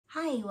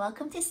Hi,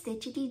 welcome to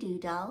Stitchity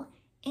Doodle.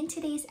 In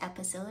today's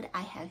episode,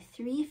 I have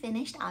 3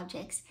 finished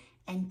objects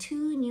and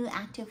 2 new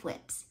active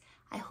whips.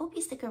 I hope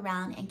you stick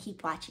around and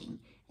keep watching.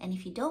 And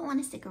if you don't want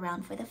to stick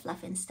around for the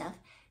fluff and stuff,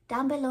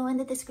 down below in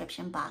the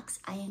description box,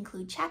 I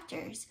include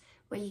chapters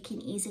where you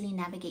can easily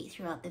navigate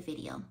throughout the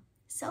video.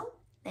 So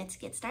let's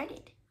get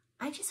started.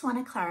 I just want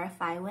to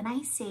clarify, when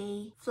I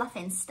say fluff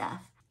and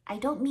stuff, I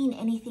don't mean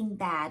anything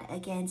bad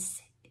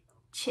against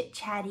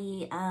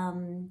chit-chatty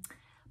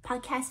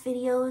podcast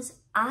videos.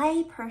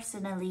 I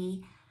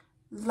personally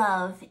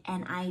love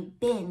and I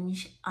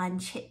binge on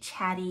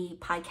chit-chatty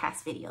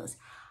podcast videos.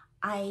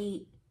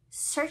 I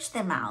search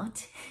them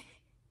out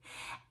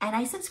and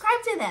I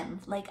subscribe to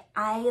them. Like,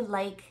 I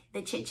like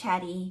the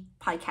chit-chatty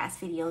podcast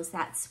videos.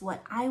 That's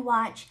what I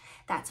watch.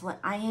 That's what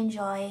I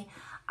enjoy.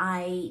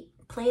 I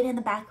play it in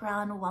the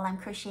background while I'm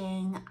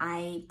crocheting.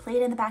 I play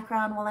it in the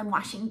background while I'm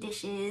washing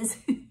dishes.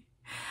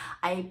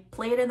 I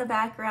play it in the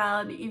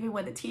background even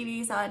when the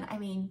TV's on. I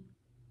mean,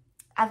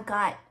 I've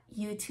got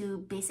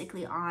YouTube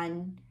basically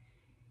on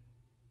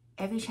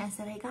every chance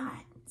that I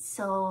got.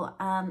 So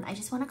I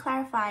just want to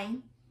clarify,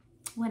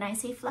 when I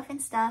say fluff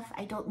and stuff,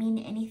 I don't mean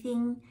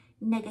anything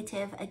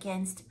negative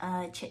against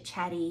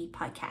chit-chatty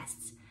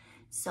podcasts.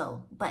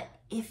 So, but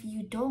if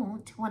you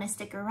don't want to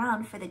stick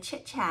around for the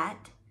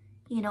chit-chat,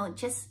 you know,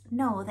 just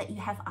know that you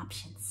have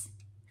options.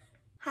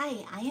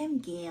 Hi, I am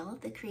Gail,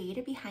 the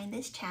creator behind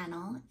this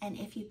channel, and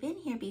if you've been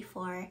here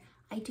before,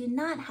 I do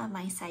not have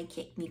my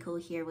sidekick Miko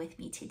here with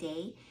me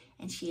today,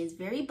 and she is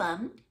very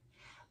bummed,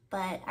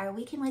 but our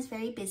weekend was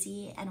very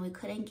busy and we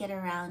couldn't get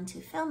around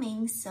to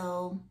filming,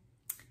 so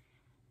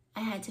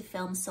I had to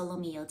film solo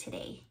mio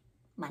today,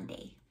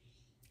 Monday,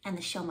 and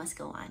the show must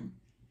go on.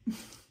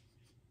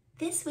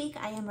 This week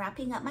I am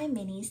wrapping up my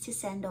minis to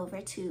send over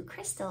to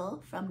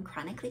Crystal from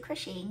Chronically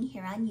Crocheting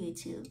here on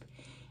YouTube.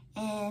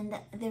 And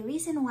the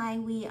reason why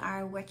we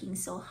are working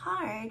so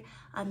hard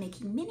on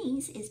making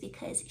minis is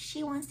because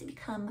she wants to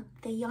become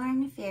the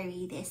yarn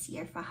fairy this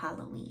year for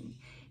Halloween.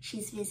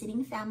 She's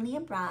visiting family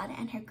abroad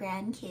and her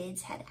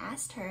grandkids had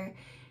asked her,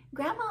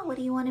 "Grandma, what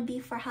do you want to be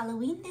for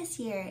Halloween this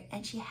year?"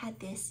 And she had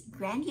this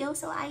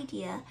grandiose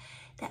idea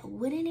that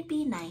wouldn't it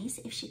be nice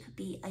if she could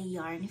be a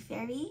yarn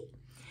fairy?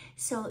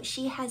 So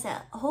she has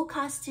a whole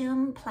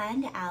costume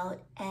planned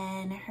out,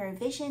 and her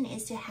vision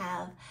is to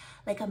have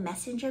like a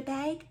messenger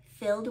bag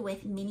filled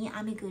with mini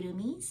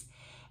amigurumis,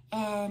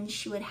 and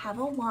she would have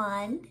a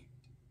wand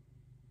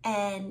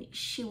and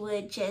she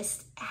would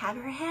just have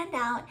her hand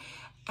out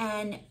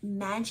and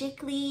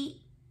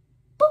magically,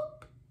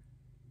 boop,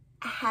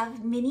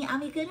 have mini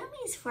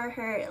amigurumis for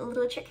her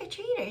little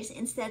trick-or-treaters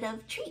instead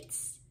of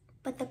treats.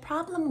 But the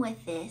problem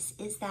with this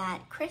is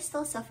that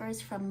Crystal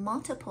suffers from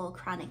multiple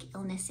chronic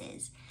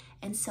illnesses.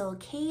 And so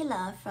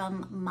Kayla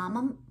from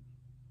Mama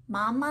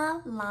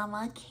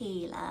Llama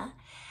Kayla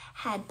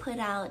had put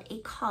out a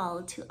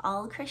call to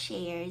all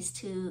crocheters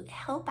to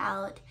help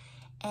out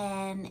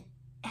and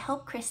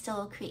help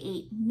Crystal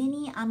create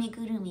mini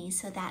amigurumi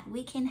so that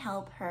we can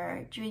help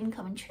her dream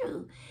come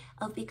true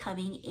of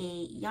becoming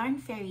a yarn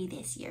fairy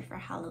this year for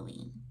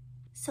Halloween.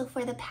 So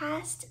for the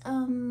past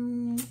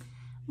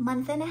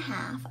month and a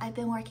half, I've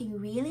been working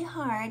really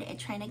hard at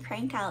trying to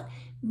crank out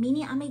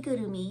mini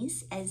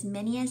amigurumis, as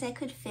many as I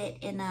could fit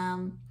in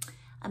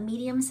a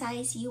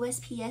medium-sized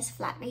USPS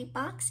flat rate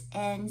box,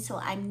 and so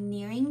I'm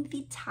nearing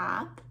the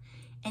top,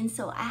 and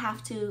so I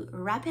have to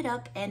wrap it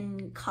up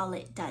and call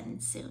it done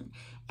soon.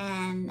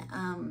 And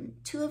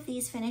 2 of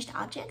these finished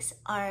objects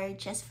are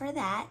just for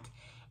that,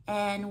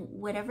 and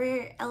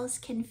whatever else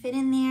can fit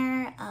in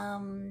there,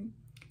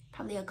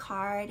 probably a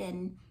card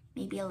and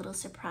maybe a little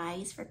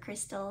surprise for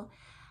Crystal,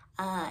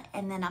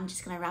 and then I'm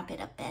just gonna wrap it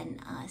up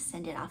and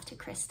send it off to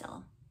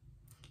Crystal.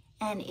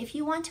 And if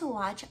you want to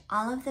watch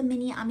all of the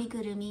mini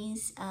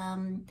amigurumis,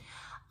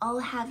 I'll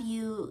have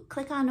you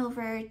click on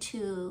over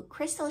to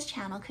Crystal's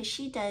channel, because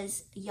she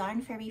does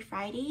Yarn Fairy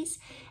Fridays,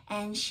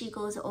 and she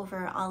goes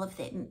over all of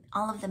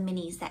the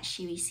minis that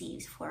she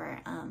receives for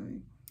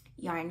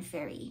Yarn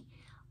Fairy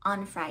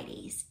on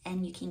Fridays,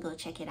 and you can go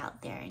check it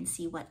out there and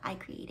see what I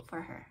created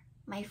for her.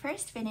 My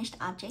first finished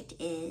object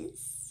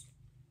is,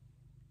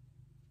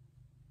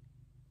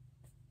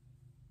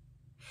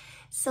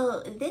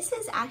 so this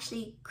is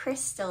actually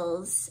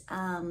Crystal's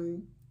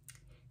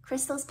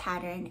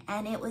pattern,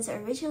 and it was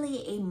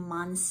originally a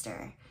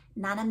monster,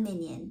 not a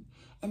minion.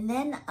 And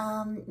then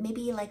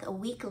maybe like a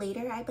week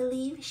later, I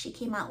believe, she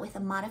came out with a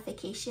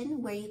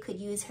modification where you could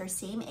use her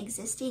same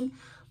existing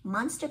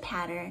monster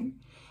pattern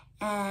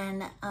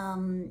and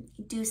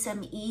do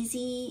some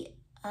easy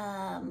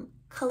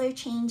color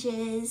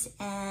changes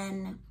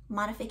and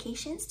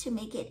modifications to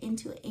make it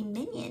into a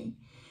minion.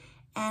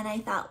 And I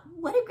thought,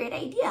 what a great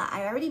idea.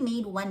 I already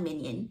made one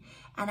minion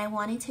and I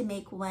wanted to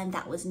make one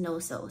that was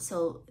no-sew.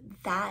 So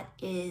that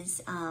is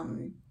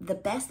the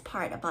best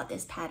part about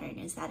this pattern,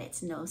 is that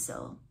it's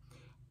no-sew.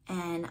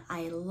 And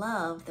I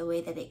love the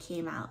way that it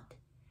came out.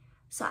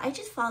 So I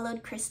just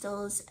followed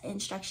Crystal's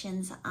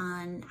instructions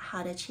on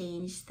how to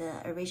change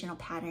the original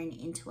pattern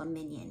into a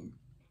minion.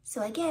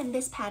 So again,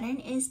 this pattern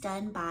is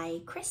done by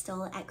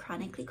Crystal at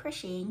Chronically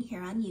Crocheting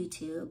here on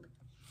YouTube.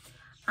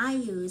 I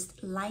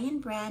used Lion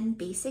Brand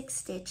Basic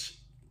Stitch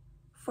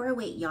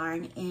 4-weight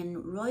yarn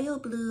in royal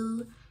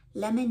blue,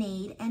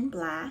 lemonade, and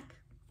black.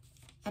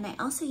 And I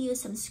also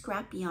used some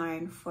scrap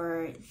yarn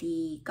for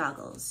the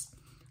goggles.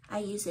 I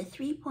used a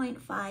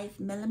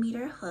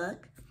 3.5mm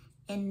hook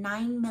and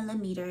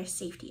 9mm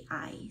safety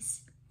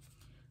eyes.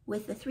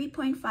 With the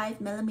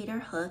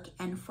 3.5mm hook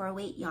and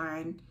 4-weight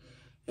yarn,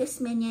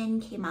 this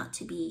minion came out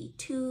to be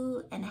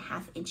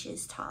 2.5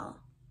 inches tall.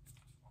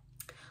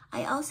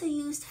 I also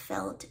used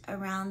felt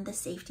around the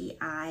safety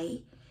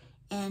eye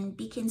and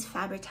Beacon's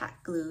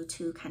Fabri-Tac glue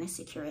to kind of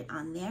secure it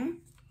on there.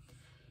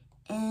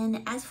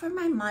 And as for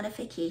my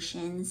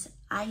modifications,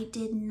 I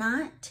did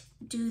not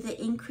do the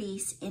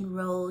increase in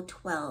row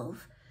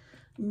 12,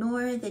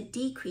 nor the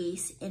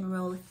decrease in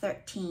row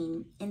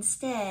 13.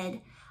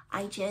 Instead,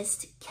 I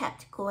just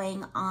kept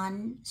going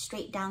on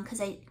straight down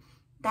because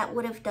that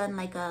would have done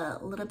like a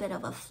little bit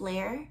of a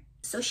flare.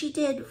 So she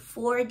did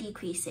 4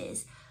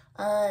 decreases.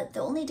 The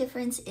only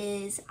difference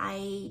is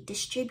I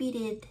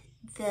distributed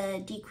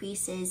the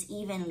decreases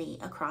evenly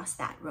across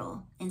that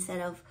row.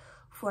 Instead of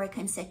 4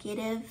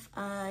 consecutive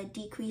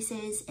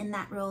decreases in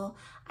that row,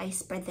 I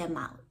spread them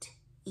out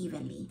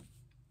evenly.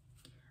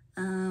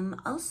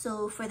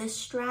 Also for the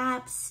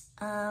straps,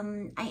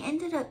 I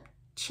ended up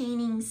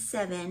chaining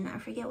 7. I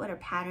forget what her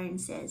pattern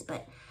says,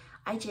 but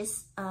I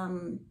just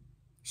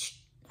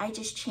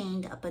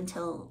chained up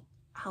until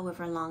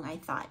however long I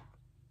thought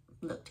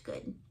looked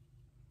good.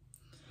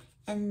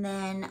 And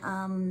then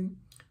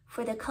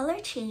for the color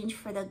change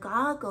for the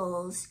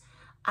goggles,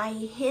 I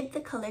hid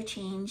the color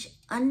change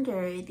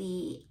under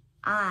the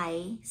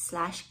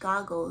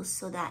eye/goggles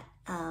so that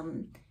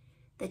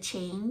the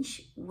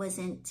change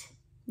wasn't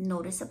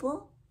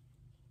noticeable.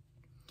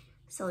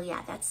 So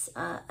yeah, that's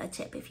a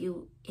tip. If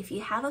you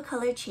have a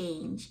color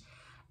change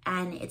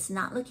and it's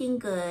not looking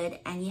good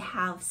and you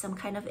have some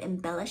kind of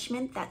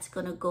embellishment that's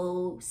gonna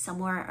go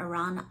somewhere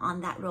around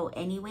on that row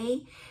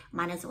anyway,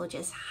 might as well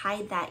just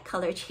hide that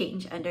color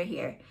change under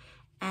here.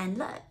 And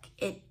look,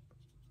 it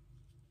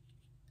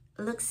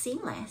looks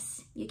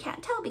seamless. You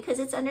can't tell because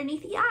it's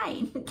underneath the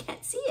eye. You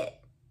can't see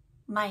it.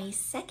 My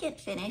second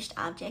finished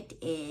object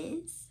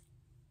is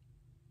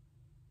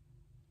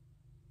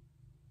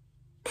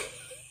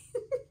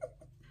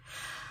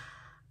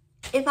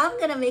if I'm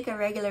gonna make a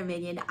regular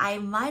minion, I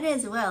might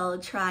as well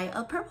try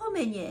a purple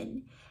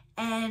minion.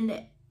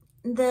 And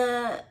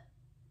the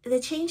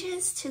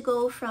changes to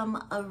go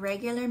from a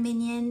regular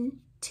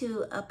minion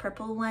to a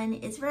purple one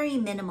is very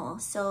minimal.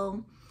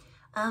 So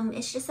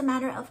it's just a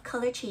matter of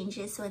color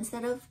changes. So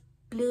instead of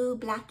blue,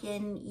 black,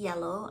 and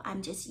yellow,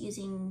 I'm just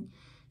using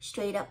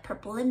straight up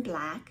purple and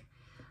black.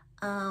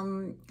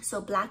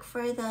 So black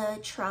for the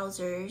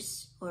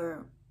trousers,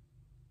 or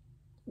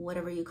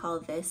whatever you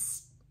call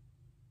this,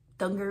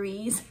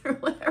 dungarees or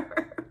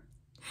whatever.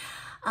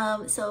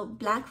 So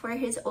black for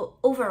his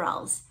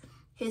overalls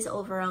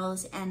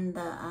and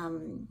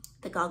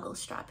the goggle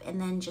strap, and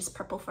then just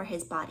purple for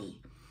his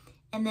body.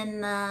 And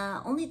then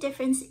the only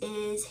difference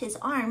is his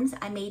arms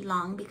I made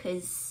long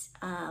because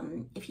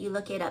if you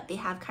look it up, they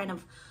have kind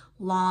of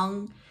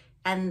long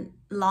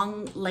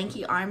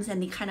lanky arms,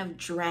 and they kind of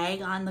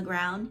drag on the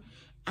ground,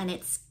 and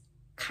it's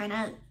kind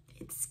of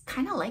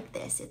like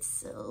this.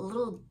 It's a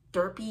little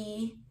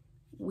derpy,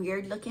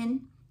 weird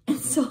looking. And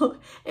so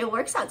it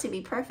works out to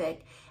be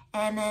perfect.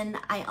 And then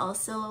I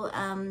also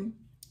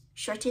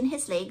shorten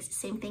his legs,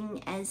 same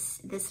thing as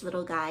this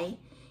little guy,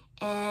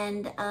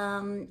 and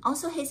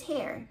also his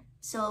hair.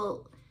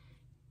 So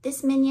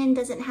this minion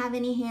doesn't have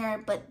any hair,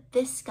 but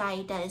this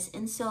guy does.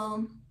 And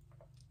so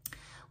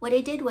what I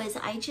did was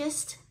I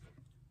just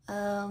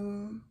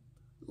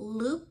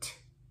looped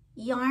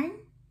yarn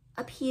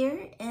up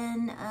here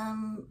and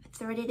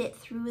threaded it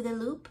through the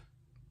loop,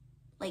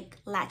 like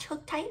latch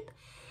hook type.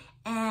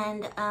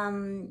 And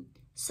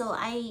so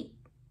I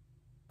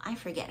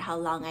forget how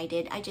long I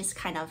did. I just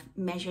kind of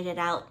measured it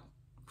out,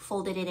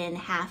 folded it in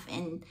half,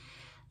 and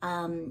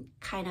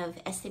kind of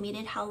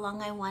estimated how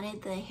long I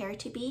wanted the hair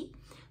to be.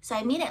 So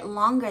I made it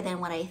longer than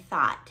what I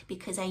thought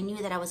because I knew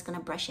that I was gonna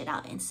brush it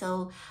out. And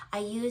so I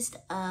used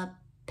a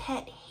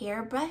pet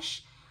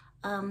hairbrush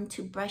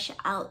to brush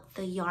out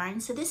the yarn.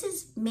 So this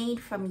is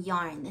made from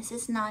yarn. This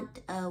is not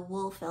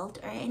wool felt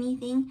or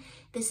anything.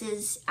 This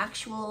is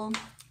actual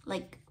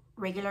like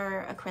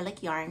regular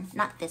acrylic yarn,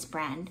 not this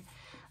brand,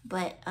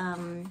 but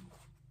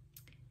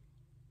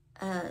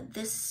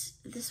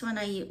this one,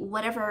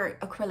 whatever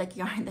acrylic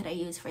yarn that I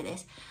use for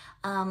this,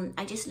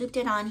 I just looped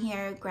it on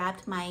here,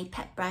 grabbed my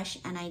pet brush,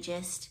 and I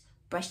just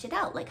brushed it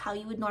out like how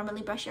you would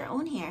normally brush your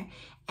own hair,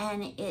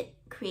 and it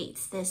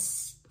creates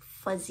this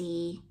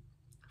fuzzy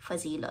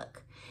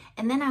look.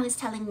 And then I was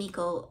telling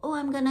Miko, oh,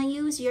 I'm gonna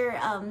use your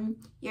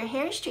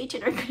hair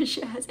straightener, because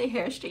she has a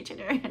hair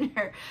straightener in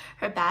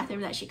her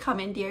bathroom that she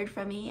commandeered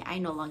from me. I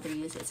no longer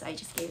use it, so I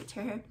just gave it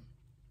to her.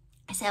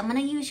 I said, I'm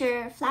gonna use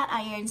your flat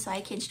iron so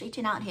I can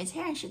straighten out his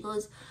hair. And she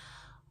goes,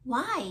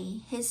 why?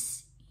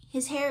 His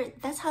hair,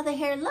 that's how the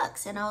hair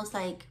looks. And I was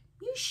like,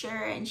 you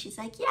sure? And she's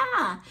like,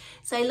 yeah.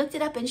 So I looked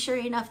it up and sure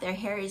enough, their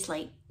hair is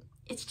like,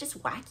 it's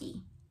just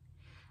wacky.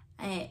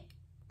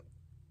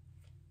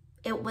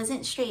 It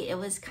wasn't straight. It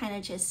was kind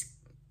of just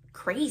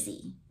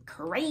crazy.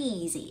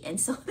 And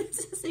so this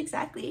is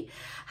exactly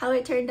how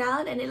it turned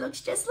out. And it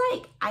looks just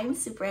like, I'm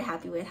super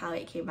happy with how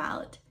it came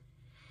out.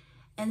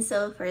 And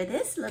so for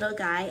this little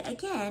guy,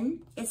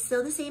 again, it's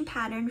still the same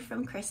pattern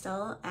from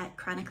Crystal at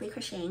Chronically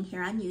Crocheting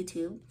here on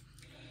YouTube.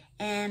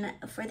 And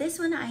for this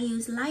one, I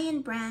use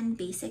Lion Brand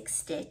Basic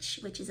Stitch,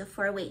 which is a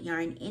 4-weight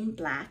yarn in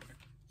black,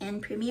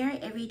 and Premier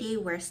Everyday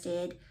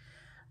Worsted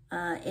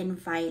in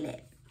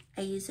violet.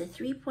 I use a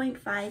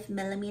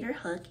 3.5mm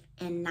hook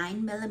and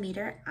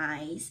 9mm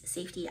eyes,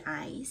 safety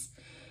eyes.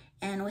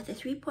 And with a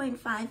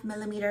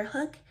 3.5mm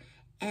hook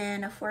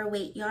and a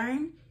 4-weight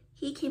yarn,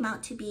 he came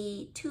out to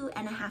be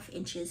 2.5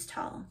 inches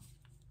tall.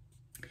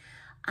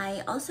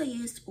 I also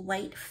used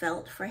white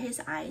felt for his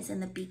eyes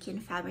and the Beacon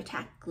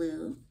Fabri-Tac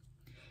glue.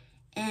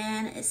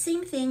 And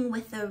same thing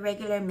with the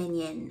regular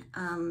Minion.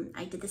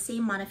 I did the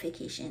same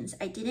modifications.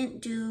 I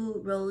didn't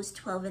do rows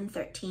 12 and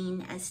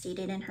 13 as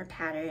stated in her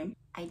pattern.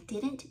 I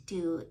didn't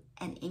do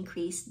an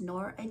increase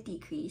nor a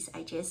decrease.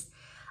 I just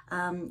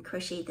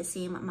crocheted the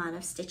same amount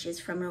of stitches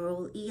from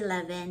row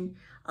 11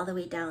 all the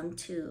way down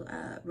to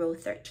row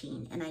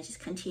 13. And I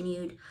just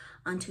continued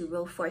onto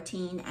row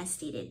 14 as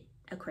stated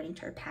according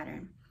to her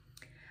pattern.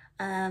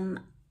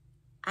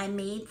 I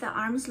made the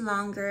arms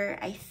longer.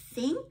 I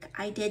think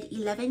I did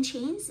 11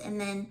 chains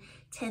and then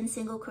 10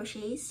 single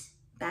crochets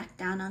back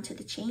down onto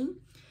the chain.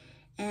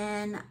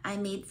 And I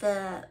made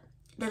the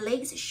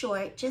legs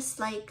short, just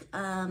like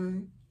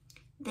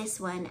this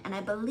one. And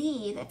I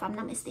believe, if I'm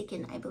not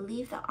mistaken, I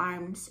believe the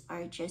arms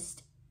are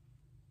just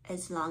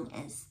as long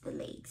as the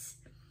legs.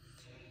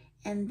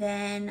 And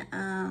then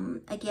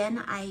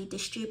again, I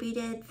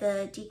distributed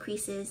the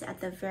decreases at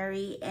the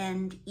very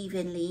end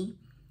evenly.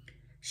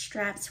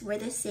 Straps were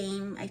the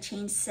same. I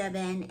changed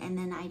 7 and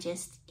then I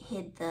just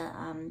hid the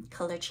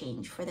color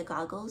change for the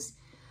goggles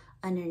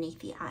underneath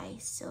the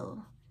eyes,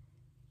 so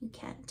you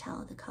can't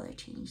tell the color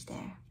change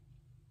there.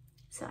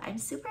 So I'm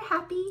super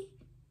happy.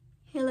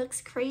 He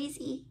looks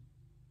crazy.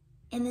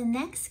 In the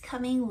next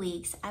coming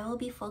weeks, I will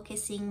be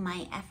focusing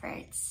my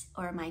efforts,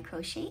 or my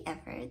crochet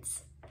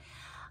efforts,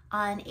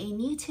 on a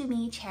new to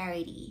me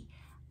charity.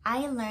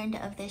 I learned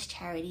of this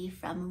charity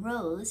from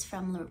Rose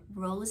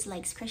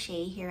Likes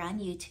Crochet here on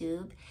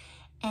YouTube,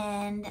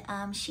 and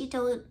she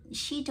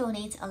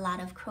donates a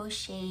lot of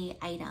crochet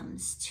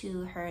items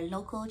to her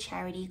local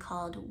charity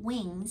called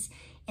Wings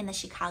in the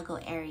Chicago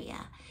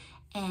area.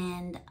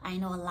 And I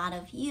know a lot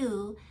of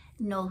you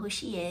know who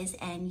she is,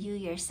 and you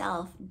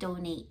yourself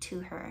donate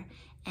to her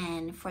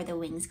and for the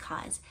Wings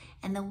cause.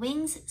 And the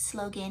Wings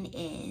slogan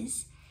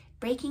is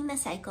breaking the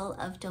cycle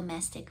of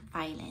domestic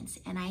violence.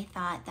 And I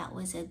thought that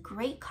was a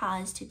great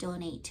cause to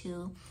donate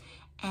to.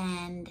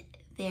 And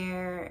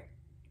their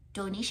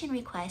donation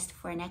request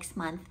for next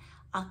month,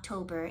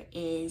 October,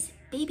 is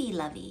baby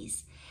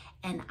Loveys.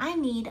 And I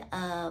made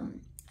a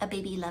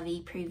baby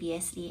Lovey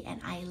previously, and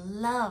I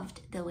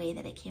loved the way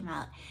that it came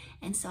out.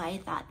 And so I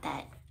thought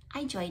that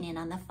I'd join in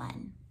on the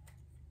fun.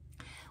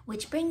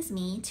 Which brings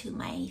me to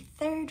my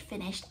third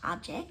finished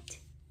object.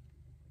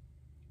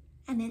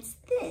 And it's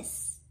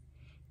this.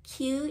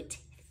 Cute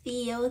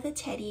Theo the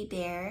teddy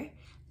bear,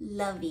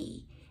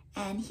 Lovey,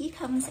 and he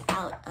comes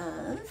out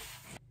of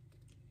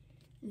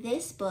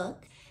this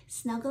book,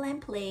 Snuggle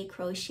and Play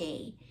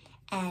Crochet,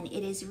 and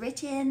it is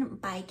written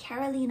by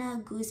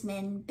Carolina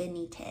Guzman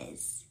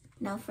Benitez.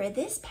 Now for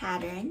this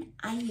pattern,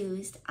 I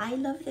used I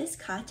Love This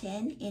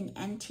Cotton in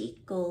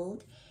Antique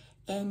Gold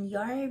and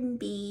Yarn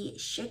Bee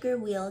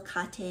Sugarwheel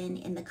Cotton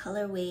in the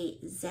colorway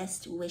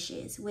Zest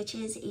Wishes, which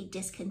is a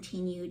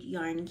discontinued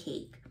yarn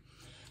cake.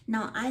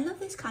 Now, I Love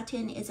This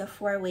Cotton is a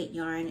 4-weight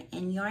yarn,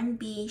 and Yarn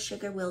Bee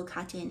Sugarwheel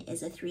Cotton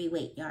is a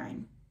 3-weight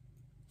yarn.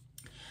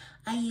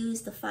 I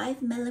used the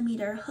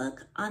 5mm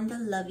hook on the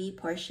Lovey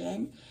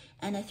portion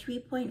and a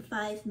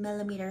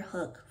 3.5mm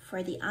hook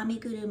for the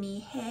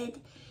Amigurumi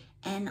head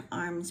and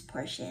arms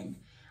portion.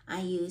 I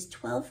used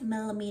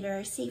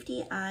 12mm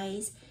safety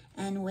eyes,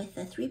 and with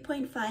the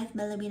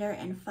 3.5mm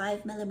and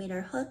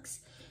 5mm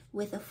hooks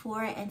with the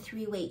 4 and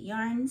 3-weight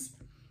yarns,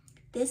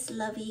 this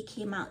Lovey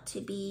came out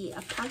to be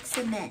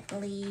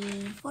approximately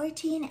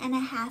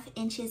 14.5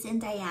 inches in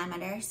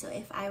diameter. So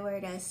if I were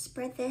to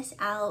spread this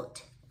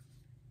out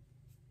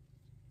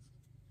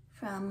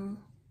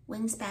from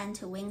wingspan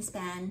to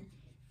wingspan,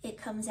 it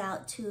comes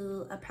out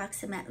to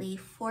approximately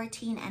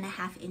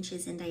 14.5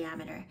 inches in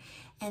diameter.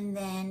 And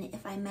then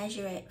if I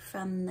measure it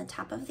from the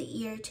top of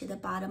the ear to the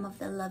bottom of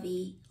the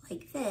Lovey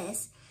like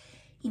this,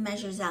 he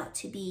measures out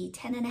to be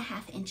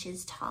 10.5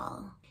 inches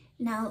tall.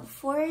 Now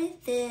for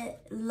the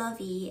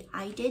Lovey,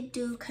 I did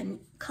do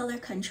color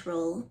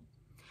control.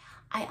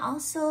 I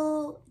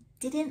also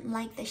didn't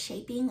like the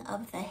shaping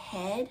of the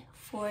head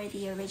for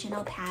the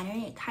original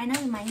pattern. It kind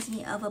of reminds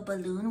me of a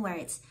balloon where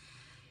it's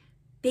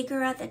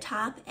bigger at the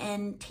top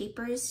and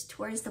tapers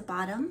towards the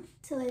bottom.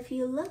 So if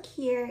you look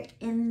here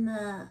in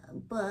the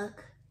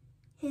book,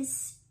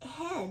 his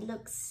head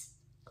looks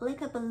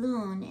like a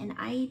balloon, and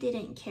I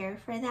didn't care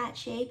for that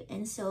shape,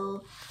 and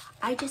so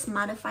I just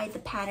modified the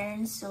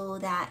pattern so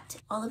that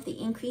all of the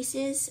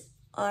increases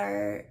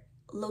are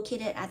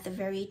located at the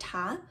very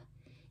top,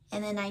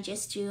 and then I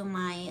just do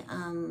my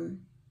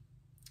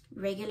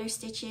regular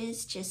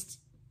stitches, just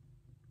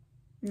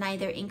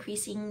neither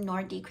increasing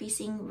nor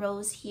decreasing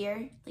rows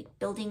here, like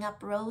building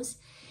up rows,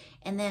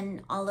 and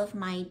then all of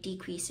my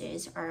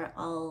decreases are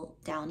all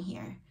down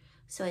here.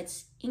 So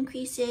it's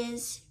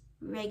increases,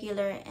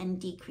 regular, and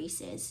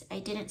decreases. I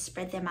didn't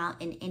spread them out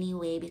in any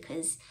way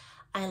because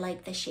I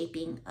like the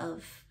shaping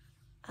of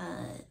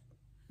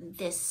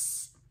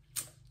this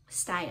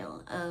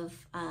style of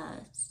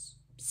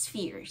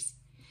spheres.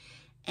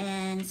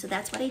 And so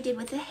that's what I did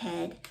with the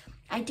head.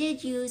 I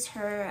did use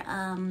her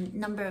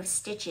number of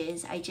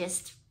stitches, I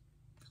just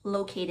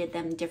located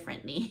them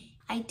differently.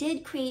 I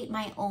did create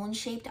my own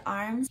shaped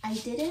arms. I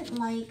didn't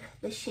like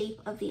the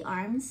shape of the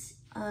arms.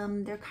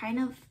 They're kind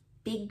of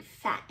big,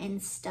 fat, and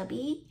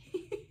stubby.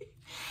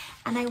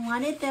 And I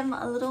wanted them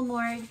a little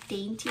more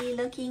dainty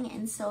looking,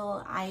 and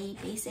so I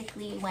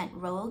basically went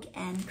rogue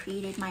and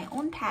created my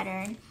own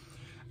pattern.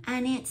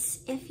 And it's,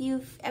 if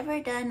you've ever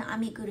done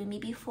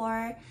amigurumi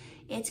before,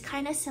 it's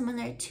kind of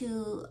similar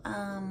to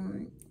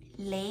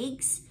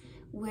legs,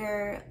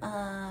 where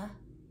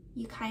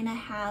you kind of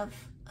have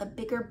a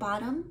bigger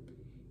bottom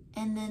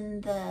and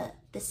then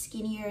the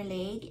skinnier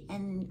leg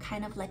and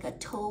kind of like a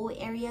toe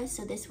area.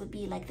 So this would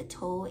be like the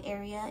toe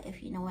area,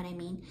 if you know what I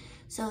mean.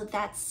 So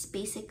that's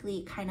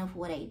basically kind of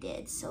what I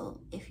did. So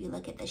if you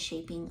look at the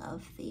shaping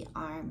of the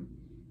arm,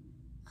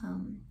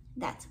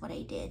 that's what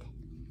I did.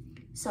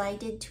 So I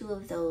did 2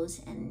 of those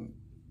and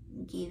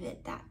gave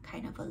it that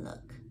kind of a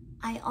look.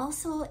 I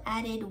also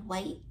added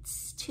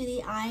whites to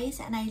the eyes,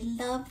 and I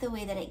love the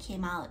way that it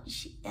came out.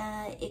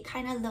 It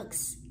kind of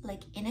looks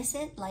like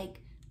innocent,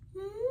 like,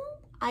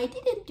 I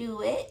didn't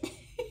do it.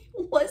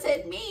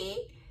 Wasn't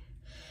me.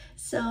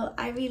 So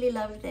I really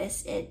love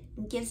this. It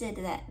gives it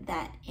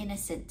that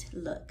innocent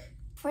look.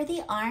 For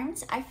the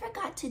arms, I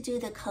forgot to do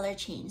the color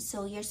change.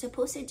 So you're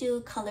supposed to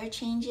do color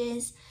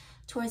changes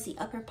towards the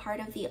upper part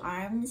of the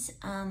arms,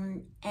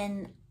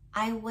 and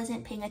I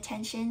wasn't paying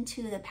attention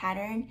to the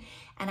pattern,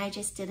 and I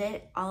just did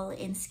it all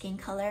in skin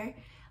color,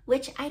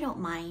 which I don't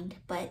mind,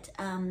 but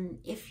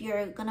if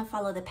you're gonna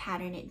follow the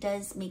pattern, it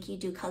does make you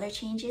do color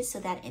changes so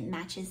that it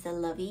matches the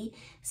Lovey,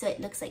 so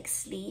it looks like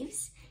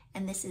sleeves,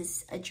 and this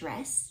is a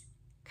dress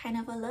kind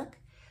of a look.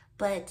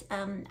 But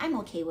I'm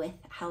okay with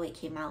how it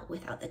came out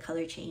without the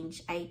color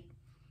change.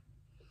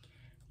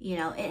 You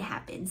know, it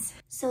happens.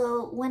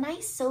 So when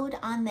I sewed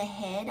on the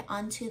head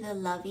onto the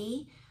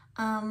Lovey,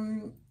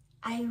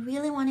 I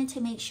really wanted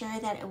to make sure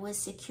that it was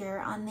secure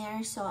on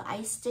there, so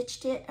I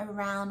stitched it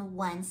around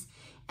once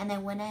and I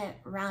went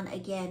around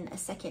again a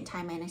second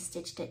time and I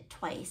stitched it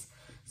twice.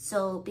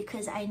 So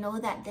because I know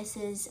that this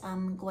is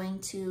going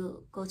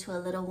to go to a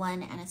little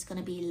one and it's going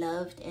to be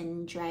loved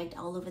and dragged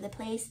all over the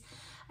place,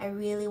 I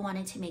really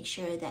wanted to make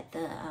sure that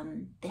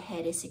the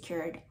head is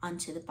secured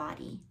onto the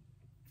body.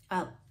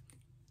 Oh,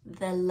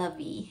 the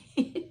Lovey.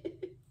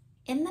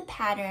 In the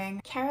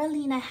pattern,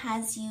 Carolina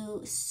has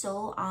you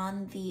sew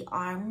on the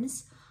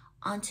arms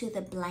onto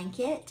the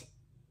blanket,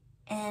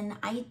 and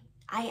I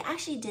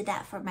actually did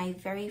that for my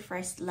very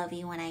first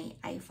Lovey when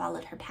I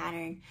followed her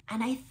pattern,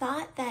 and I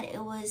thought that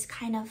it was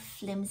kind of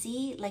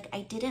flimsy, like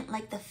I didn't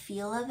like the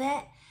feel of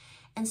it.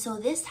 And so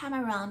this time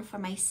around, for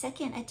my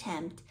second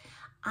attempt,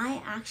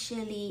 I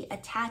actually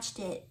attached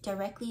it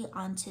directly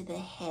onto the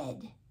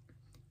head,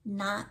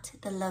 not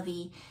the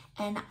Lovey,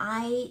 and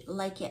I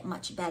like it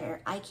much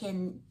better. I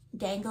can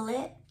dangle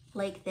it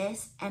like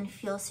this and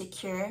feel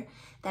secure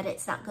that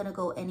it's not going to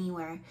go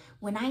anywhere.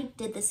 When I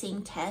did the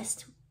same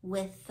test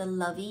with the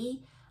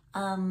Lovey,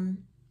 I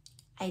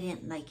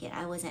didn't like it.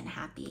 I wasn't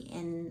happy,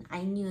 and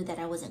I knew that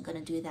I wasn't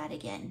going to do that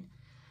again.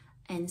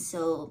 And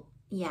so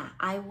yeah,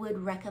 I would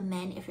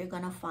recommend, if you're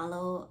going to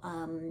follow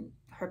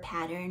her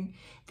pattern,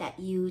 that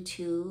you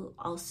too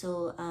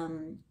also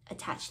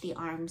attach the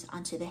arms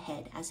onto the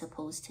head as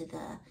opposed to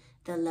the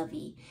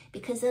Lovey,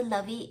 because the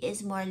Lovey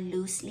is more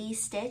loosely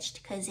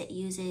stitched because it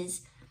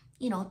uses,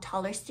 you know,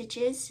 taller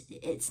stitches.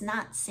 It's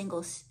not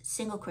single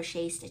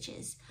crochet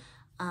stitches.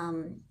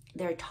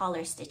 They're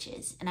taller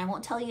stitches, and I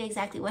won't tell you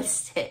exactly what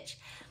stitch,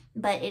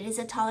 but it is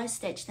a taller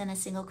stitch than a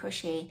single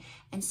crochet,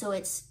 and so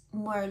it's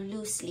more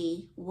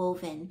loosely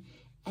woven.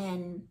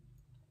 And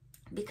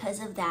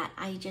because of that,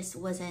 I just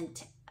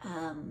wasn't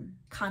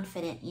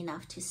confident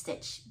enough to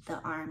stitch the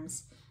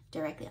arms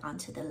directly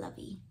onto the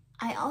Lovey.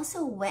 I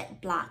also wet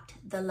blocked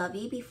the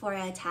Lovey before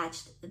I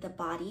attached the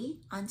body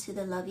onto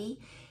the Lovey.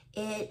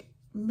 It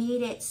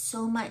made it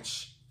so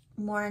much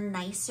more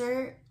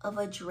nicer of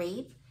a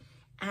drape,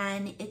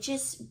 and it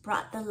just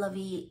brought the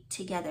Lovey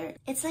together.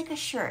 It's like a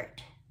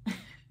shirt.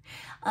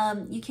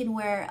 You can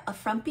wear a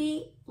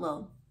frumpy,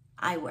 well,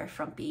 I wear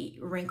frumpy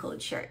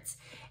wrinkled shirts,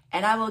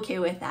 and I'm okay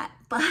with that.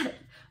 But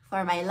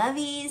for my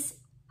Loveys,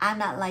 I'm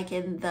not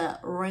liking the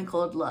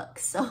wrinkled look,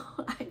 so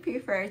I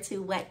prefer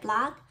to wet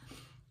block.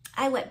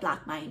 I wet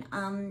block mine.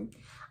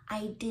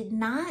 I did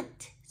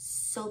not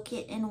soak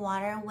it in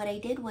water, what I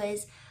did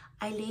was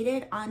I laid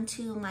it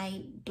onto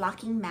my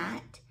blocking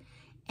mat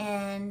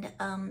and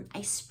I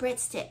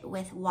spritzed it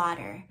with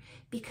water,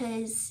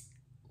 because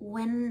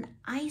when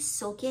I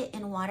soak it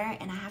in water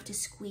and I have to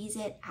squeeze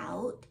it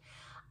out,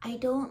 I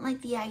don't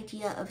like the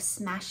idea of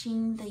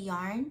smashing the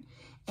yarn.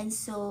 And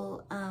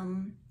so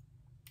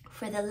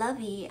for the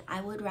Lovey, I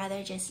would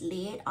rather just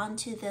lay it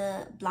onto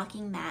the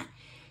blocking mat,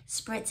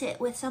 spritz it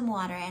with some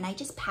water, and I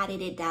just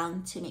patted it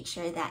down to make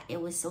sure that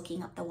it was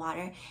soaking up the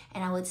water,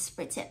 and I would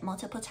spritz it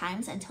multiple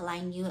times until I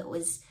knew it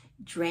was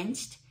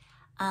drenched.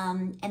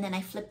 And then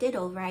I flipped it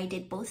over. I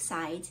did both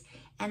sides,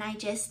 and I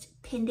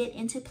just pinned it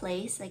into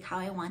place like how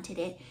I wanted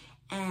it,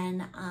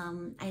 and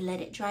I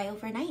let it dry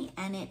overnight,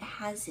 and it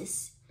has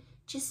this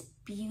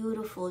just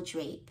beautiful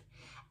drape.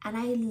 And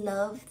I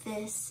love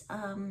this,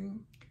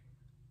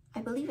 I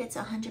believe it's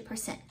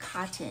 100%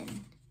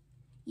 cotton.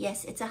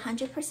 Yes, it's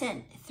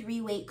 100%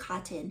 3-weight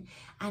cotton,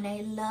 and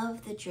I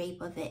love the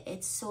drape of it.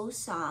 It's so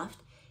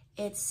soft,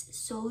 it's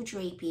so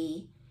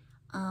drapey.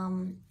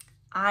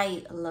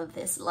 I love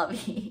this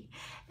Lovey,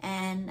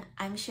 and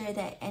I'm sure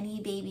that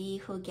any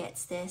baby who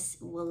gets this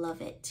will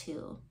love it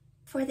too.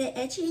 For the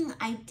edging,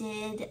 I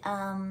did,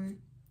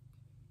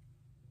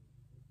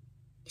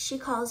 she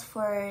calls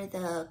for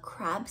the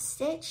crab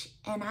stitch,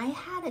 and I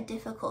had a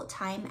difficult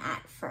time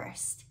at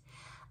first.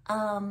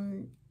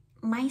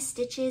 My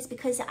stitches,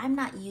 because I'm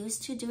not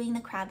used to doing the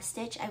crab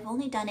stitch, I've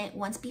only done it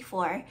once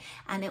before,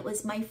 and it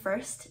was my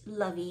first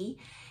Lovey,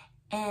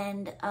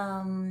 and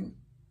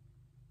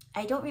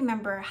I don't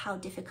remember how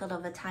difficult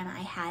of a time I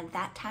had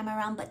that time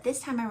around, but this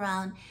time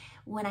around,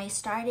 when I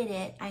started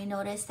it, I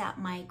noticed that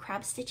my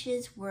crab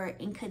stitches were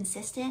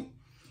inconsistent,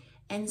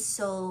 and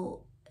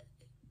so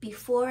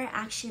before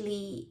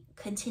actually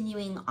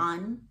continuing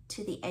on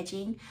to the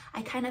edging,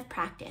 I kind of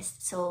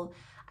practiced. So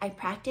I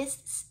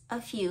practiced a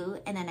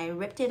few, and then I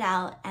ripped it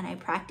out, and I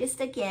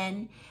practiced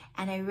again,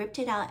 and I ripped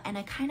it out, and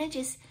I kind of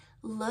just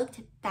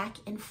looked back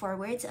and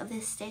forwards of the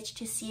stitch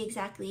to see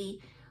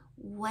exactly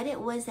what it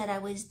was that I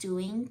was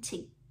doing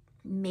to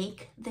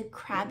make the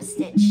crab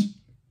stitch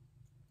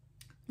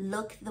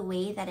look the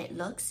way that it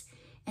looks.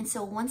 And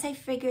so once I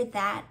figured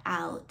that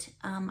out,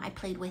 I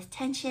played with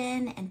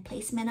tension and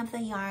placement of the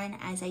yarn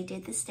as I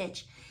did the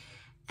stitch.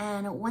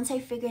 And once I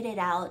figured it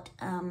out,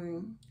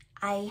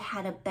 I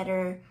had a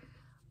better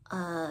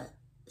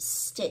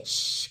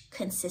stitch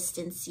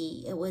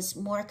consistency. It was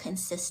more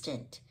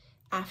consistent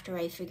after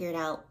I figured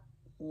out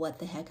what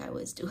the heck I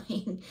was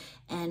doing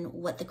and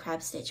what the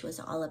crab stitch was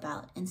all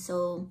about. And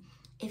so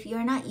if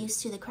you're not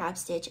used to the crab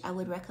stitch, I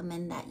would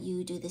recommend that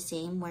you do the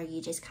same, where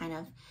you just kind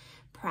of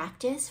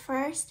practice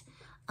first.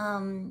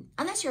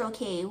 Unless you're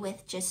okay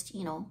with just,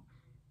 you know,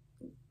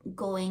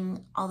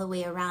 going all the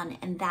way around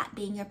and that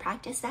being your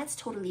practice, that's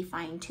totally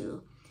fine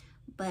too.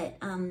 But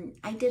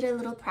I did a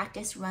little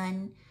practice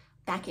run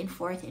back and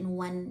forth in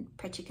one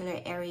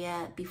particular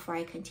area before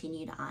I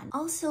continued on.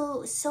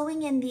 Also,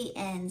 sewing in the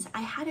ends,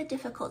 I had a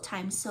difficult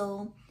time.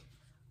 So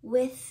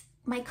with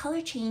my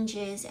color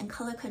changes and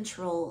color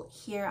control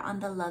here on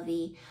the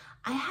Lovey,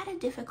 I had a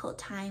difficult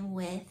time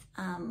with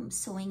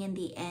sewing in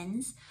the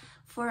ends.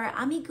 For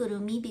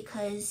amigurumi,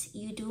 because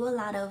you do a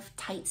lot of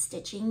tight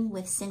stitching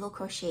with single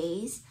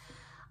crochets,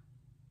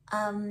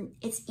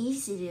 it's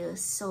easy to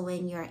sew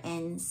in your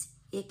ends.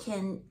 It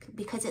can,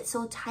 because it's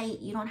so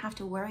tight, you don't have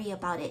to worry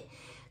about it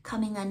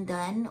coming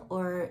undone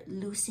or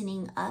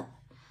loosening up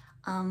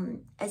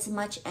as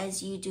much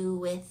as you do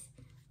with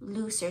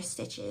looser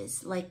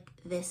stitches like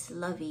this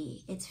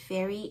Lovey. It's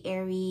very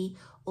airy,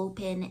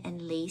 open,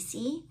 and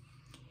lacy.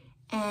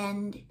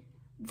 And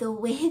the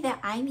way that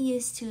I'm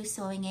used to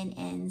sewing in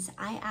ends,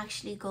 I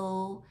actually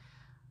go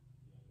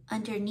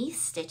underneath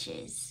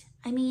stitches.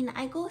 I mean,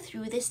 I go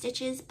through the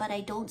stitches, but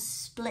I don't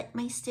split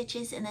my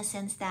stitches in the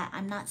sense that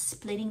I'm not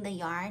splitting the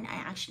yarn.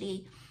 I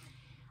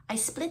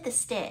split the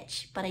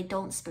stitch, but I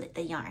don't split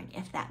the yarn,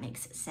 if that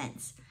makes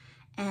sense.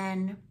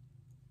 And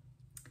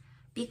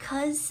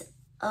because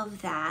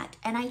of that,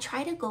 and I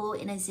try to go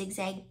in a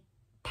zigzag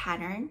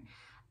pattern,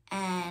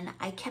 and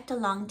I kept a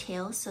long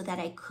tail so that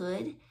I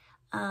could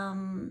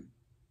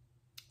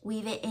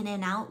weave it in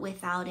and out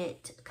without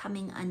it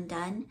coming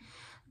undone.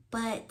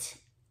 But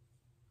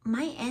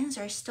my ends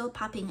are still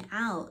popping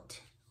out,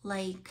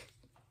 like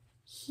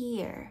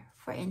here,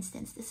 for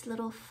instance, this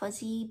little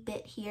fuzzy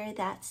bit here,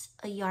 that's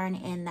a yarn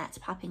end that's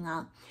popping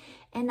out.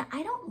 And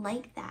I don't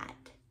like that.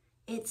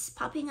 It's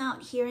popping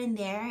out here and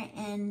there,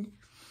 and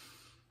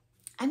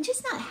I'm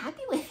just not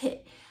happy with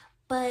it.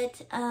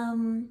 But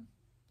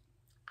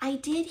I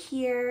did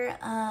hear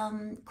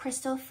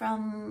Crystal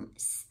from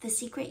The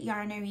Secret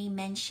Yarnery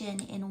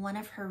mention in one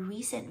of her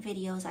recent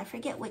videos, I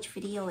forget which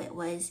video it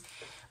was,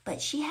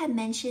 but she had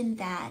mentioned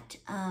that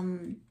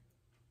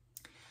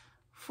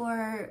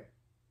for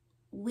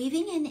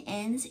weaving in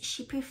ends,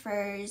 she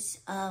prefers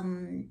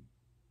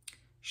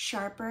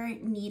sharper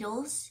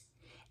needles,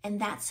 and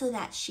that's so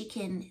that she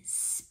can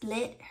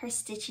split her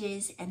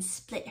stitches and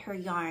split her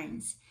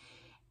yarns.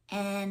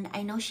 And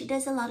I know she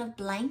does a lot of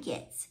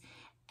blankets,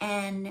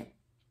 and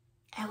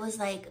I was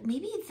like,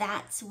 maybe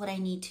that's what I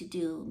need to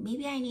do.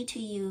 Maybe I need to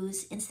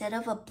use, instead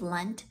of a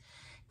blunt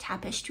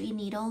tapestry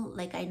needle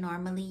like I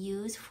normally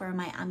use for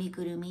my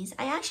amigurumis,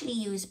 I actually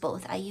use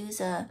both. I use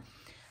a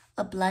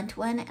blunt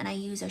one and I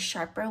use a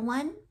sharper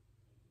one.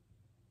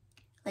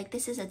 Like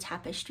this is a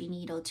tapestry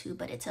needle too,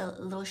 but it's a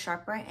little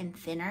sharper and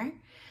thinner.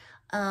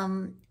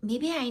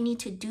 Maybe I need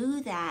to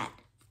do that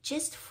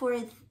just for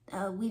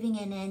weaving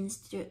in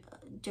ends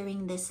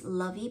during this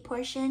Lovey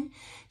portion,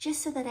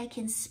 just so that I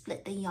can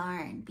split the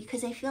yarn,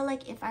 because I feel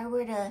like if I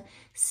were to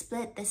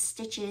split the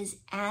stitches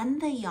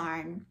and the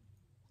yarn,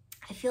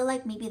 I feel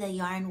like maybe the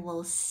yarn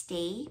will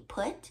stay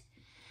put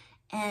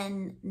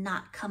and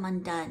not come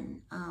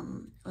undone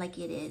like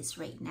it is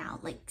right now.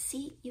 Like,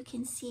 see, you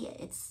can see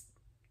it.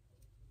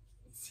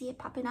 See it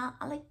popping out.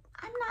 I'm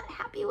not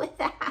happy with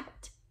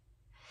that.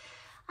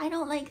 I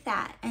don't like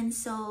that. And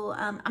so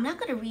I'm not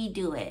going to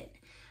redo it,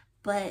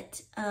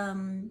 but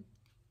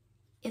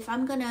if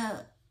I'm going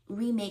to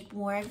remake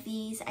more of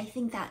these, I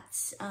think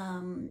that's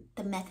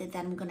the method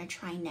that I'm going to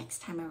try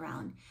next time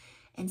around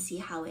and see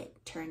how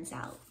it turns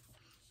out.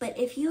 But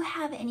if you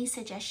have any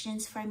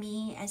suggestions for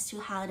me as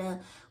to how to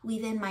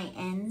weave in my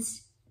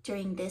ends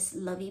during this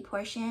Lovey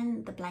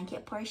portion, the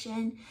blanket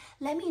portion,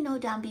 let me know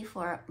down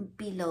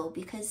below,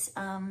 because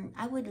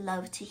I would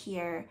love to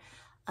hear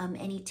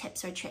any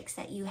tips or tricks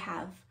that you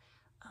have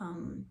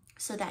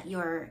so that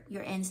your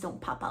ends don't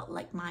pop out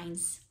like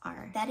mine's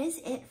are. That is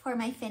it for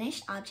my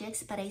finished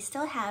objects, but I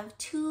still have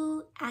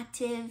two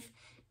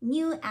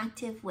new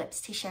active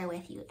whips to share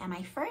with you. And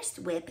my first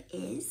whip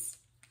is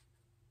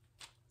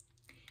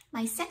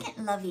my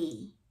second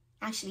Lovey,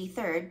 actually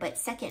third, but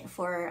second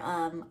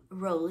for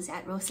Rose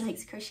at Rose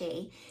Likes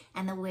Crochet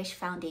and the Wish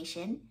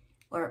Foundation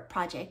or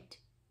project,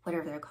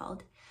 whatever they're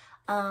called.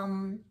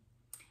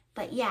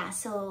 But yeah,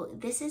 so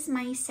this is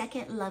my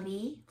second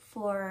Lovey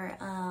for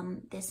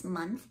this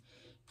month.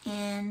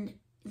 And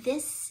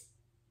this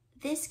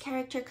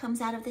character comes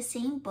out of the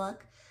same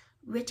book,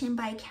 written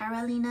by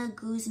Carolina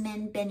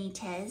Guzman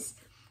Benitez.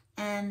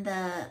 And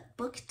the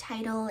book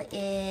title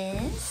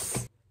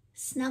is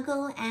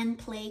Snuggle and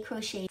Play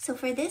Crochet. So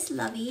for this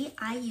Lovey,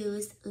 I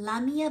used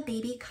Llama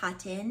Baby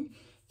Cotton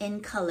in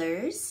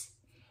colors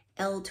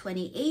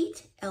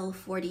L28,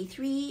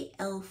 L43,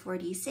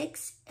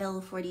 L46,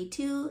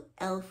 L42,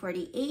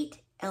 L48,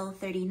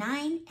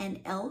 L39,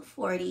 and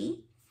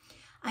L40.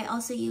 I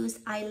also used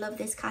I Love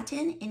This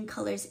Cotton in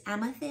colors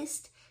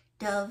Amethyst,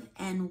 Dove,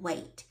 and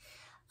White.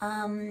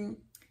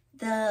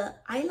 The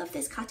I Love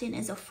This Cotton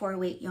is a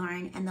 4-weight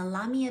yarn, and the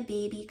Llama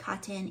Baby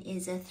Cotton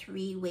is a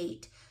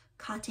 3-weight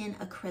cotton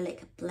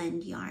acrylic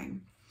blend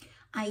yarn.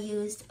 I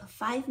used a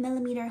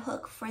 5mm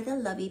hook for the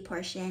Lovey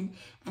portion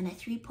and a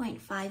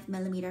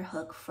 3.5mm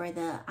hook for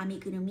the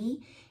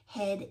amigurumi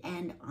head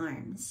and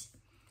arms.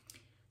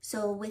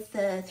 So with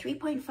the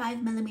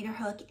 3.5mm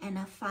hook and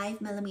a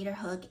 5mm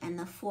hook and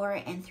the 4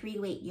 and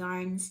 3-weight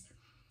yarns,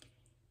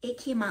 it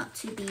came out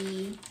to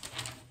be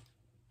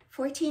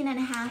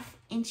 14.5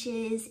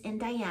 inches in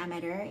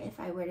diameter. If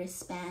I were to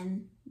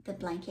span the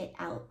blanket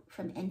out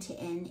from end to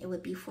end, it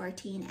would be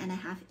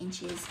 14.5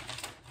 inches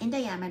in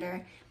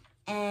diameter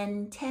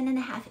and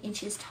 10.5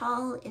 inches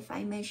tall if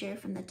I measure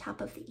from the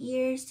top of the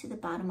ears to the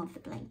bottom of the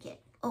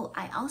blanket. Oh,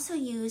 I also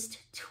used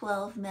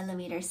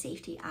 12mm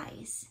safety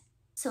eyes.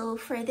 So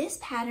for this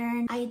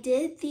pattern, I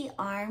did the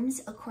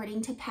arms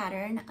according to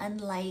pattern.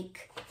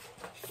 Unlike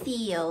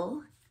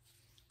Theo,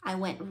 I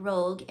went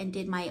rogue and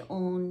did my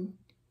own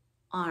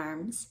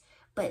arms.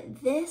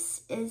 But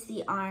this is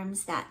the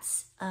arms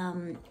that's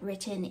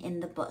written in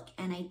the book.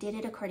 And I did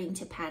it according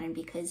to pattern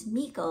because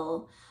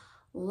Miko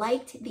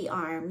liked the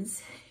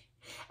arms.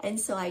 And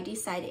so I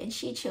decided, and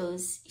she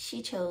chose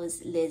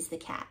Liz the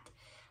cat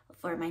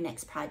for my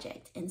next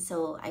project. And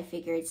so I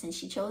figured since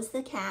she chose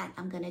the cat,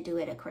 I'm gonna do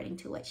it according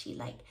to what she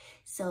liked.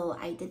 So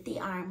I did the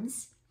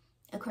arms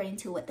according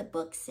to what the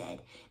book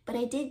said, but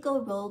I did go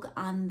rogue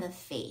on the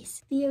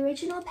face. The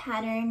original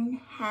pattern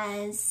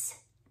has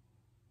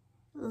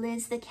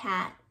Liz the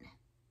cat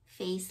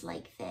face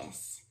like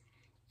this.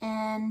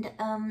 And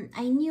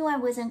I knew I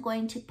wasn't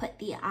going to put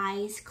the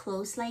eyes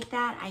close like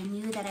that. I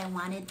knew that I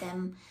wanted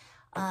them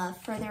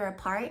further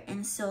apart.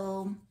 And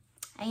so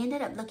I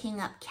ended up looking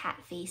up cat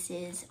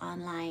faces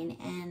online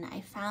and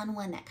I found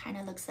one that kind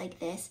of looks like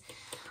this.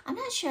 I'm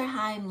not sure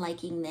how I'm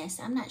liking this.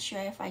 I'm not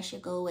sure if I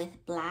should go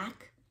with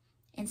black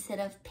instead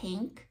of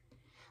pink.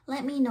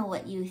 Let me know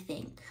what you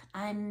think.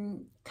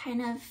 I'm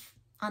kind of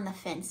on the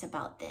fence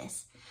about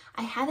this.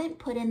 I haven't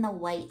put in the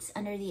whites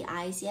under the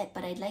eyes yet,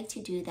 but I'd like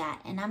to do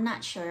that. And I'm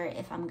not sure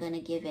if I'm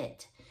gonna give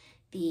it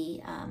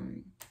the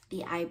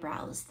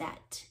eyebrows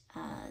that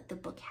the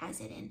book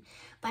has it in.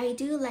 But I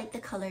do like the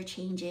color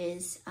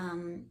changes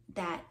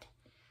that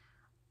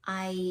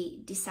I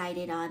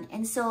decided on.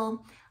 And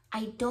so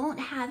I don't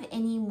have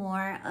any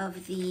more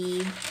of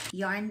the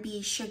Yarn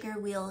Bee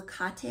Sugarwheel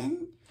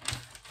Cotton.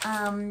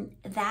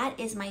 That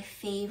is my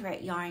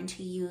favorite yarn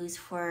to use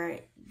for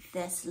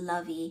this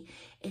Lovey.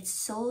 It's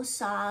so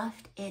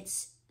soft,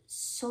 it's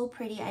so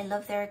pretty. I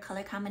love their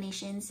color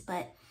combinations,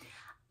 but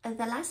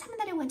the last time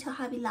that I went to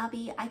Hobby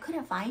Lobby, I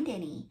couldn't find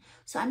any.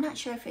 So I'm not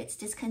sure if it's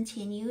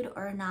discontinued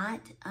or not.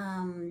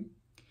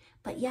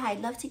 But yeah,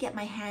 I'd love to get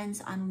my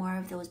hands on more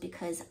of those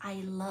because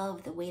I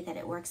love the way that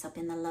it works up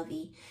in the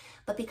Lovey.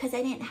 But because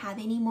I didn't have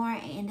any more, I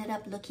ended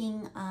up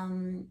looking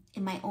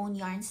in my own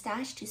yarn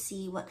stash to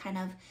see what kind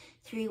of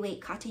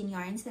 3-weight cotton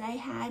yarns that I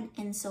had.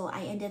 And so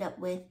I ended up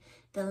with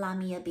the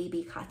Llama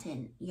baby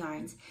cotton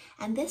yarns.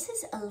 And this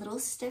is a little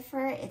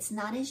stiffer. It's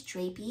not as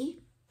drapey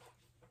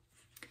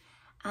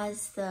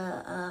as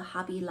the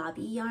Hobby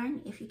Lobby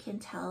yarn, if you can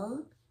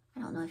tell. I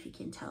don't know if you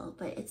can tell,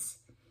 but it's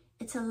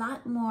a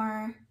lot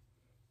more,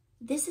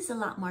 this is a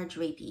lot more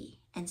drapey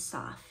and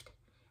soft.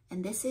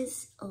 And this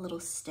is a little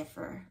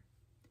stiffer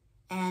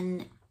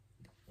and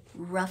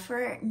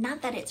rougher.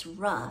 Not that it's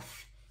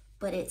rough,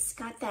 but it's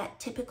got that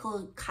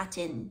typical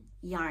cotton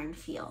yarn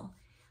feel,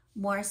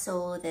 more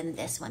so than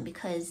this one,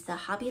 because the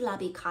Hobby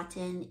Lobby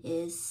cotton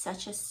is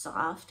such a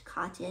soft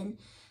cotton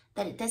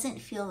that it doesn't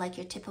feel like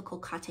your typical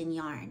cotton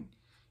yarn.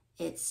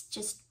 It's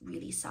just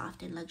really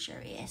soft and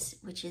luxurious,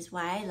 which is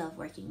why I love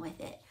working with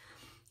it.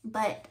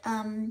 But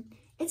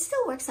it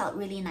still works out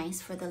really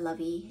nice for the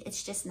Lovey.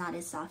 It's just not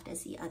as soft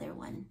as the other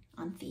one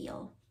on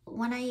Theo.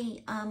 When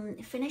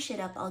I finish it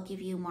up, I'll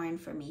give you more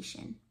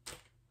information.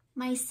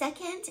 My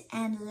second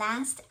and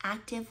last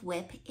active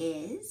whip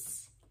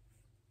is,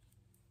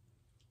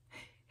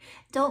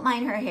 don't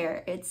mind her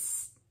hair.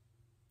 It's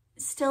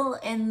still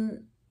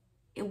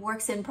it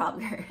works in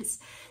progress.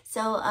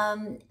 So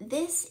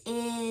this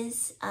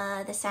is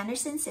the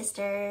Sanderson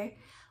sister,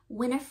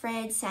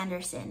 Winifred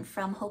Sanderson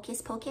from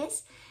Hocus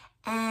Pocus.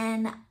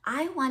 And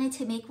I wanted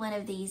to make one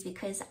of these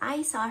because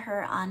I saw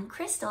her on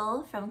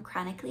Crystal from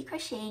Chronically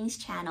Crocheting's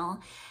channel,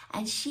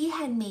 and she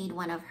had made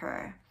one of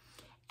her.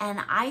 And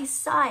I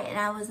saw it and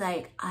I was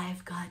like,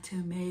 I've got to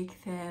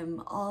make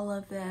them, all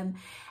of them.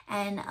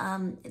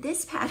 And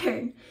this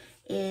pattern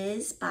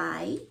is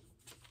by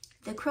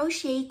the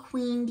Crochet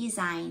Queen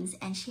Designs,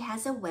 and she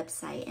has a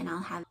website, and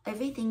I'll have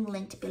everything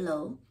linked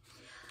below.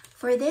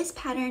 For this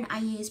pattern, I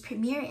use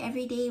Premier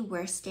Everyday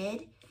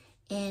Worsted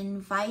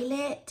in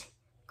Violet,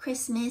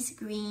 Christmas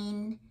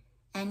Green,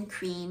 and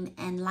Cream,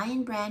 and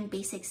Lion Brand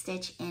Basic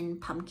Stitch in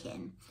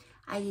Pumpkin.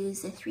 I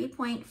use a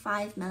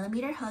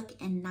 3.5mm hook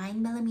and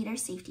 9mm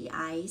safety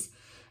eyes,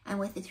 and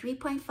with the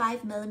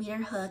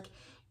 3.5mm hook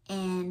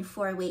and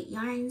 4-weight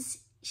yarns,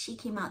 she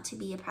came out to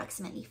be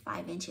approximately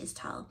 5 inches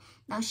tall.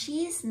 Now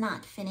she is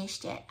not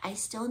finished yet. I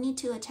still need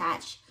to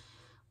attach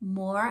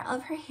more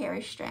of her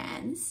hair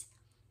strands.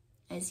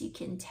 As you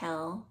can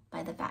tell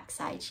by the back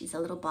side, she's a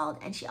little bald,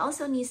 and she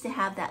also needs to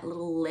have that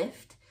little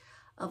lift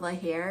of a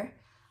hair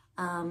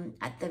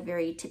at the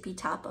very tippy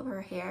top of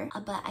her hair.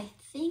 But I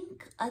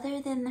think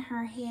other than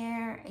her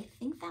hair, I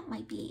think that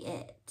might be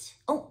it.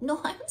 Oh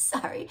no, I'm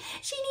sorry.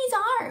 She needs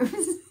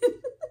arms.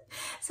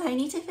 So I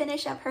need to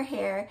finish up her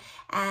hair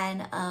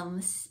and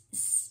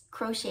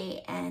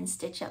crochet and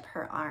stitch up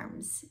her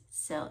arms.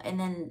 So, and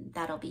then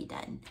that'll be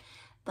done.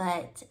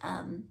 But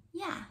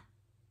yeah.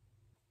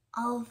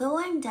 Although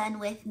I'm done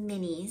with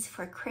minis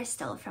for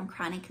Crystal from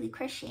Chronically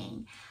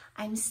Crocheting,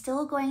 I'm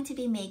still going to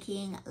be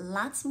making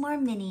lots more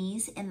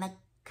minis in the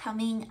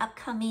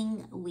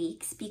upcoming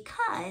weeks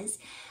because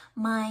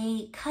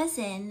my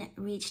cousin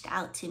reached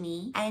out to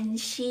me and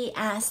she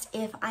asked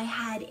if I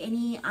had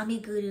any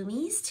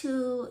Amigurumis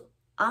to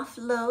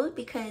offload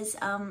because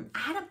I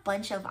had a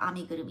bunch of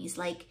Amigurumis,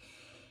 like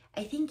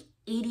I think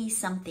 80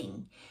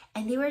 something,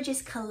 and they were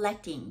just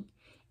collecting.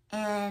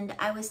 And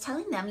I was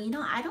telling them, you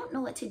know, I don't know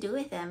what to do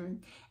with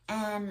them.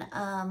 And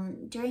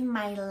during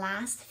my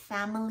last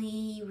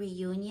family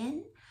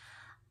reunion,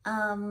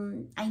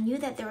 I knew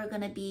that there were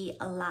going to be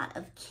a lot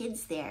of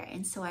kids there.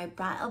 And so I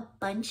brought a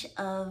bunch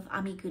of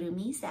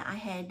Amigurumis that I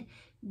had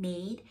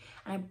made,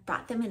 and I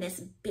brought them in this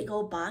big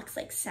old box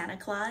like Santa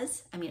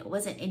Claus. I mean, it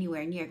wasn't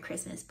anywhere near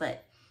Christmas,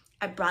 but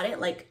I brought it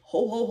like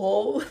ho ho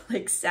ho,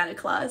 like Santa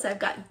Claus. I've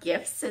got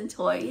gifts and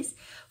toys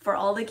for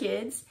all the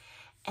kids.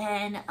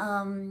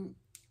 And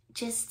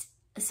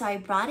so I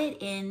brought it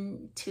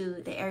in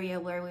to the area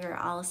where we were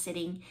all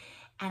sitting,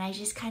 and I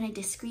just kind of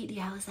discreetly,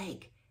 I was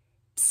like,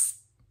 psst.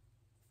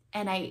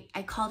 And I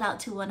called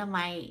out to one of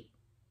my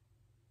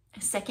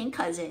second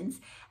cousins,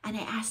 and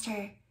I asked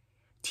her,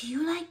 do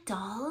you like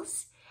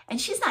dolls? And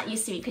she's not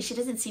used to me because she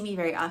doesn't see me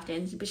very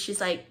often, but she's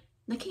like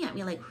looking at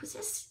me like, who's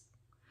this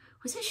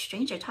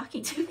stranger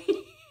talking to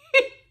me?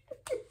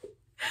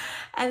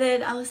 And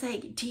then I was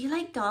like, do you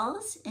like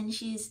dolls? And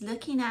she's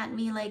looking at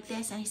me like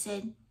this, and I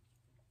said,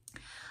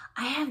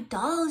 I have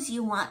dolls,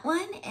 you want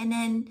one? And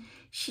then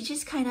she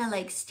just kind of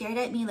like stared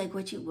at me like,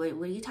 what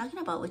are you talking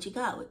about? What you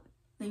got?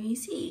 Let me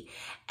see.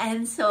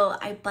 And so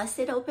I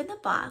busted open the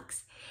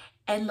box,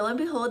 and lo and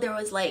behold, there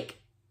was like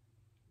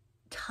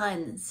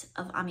tons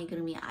of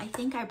Amigurumi. I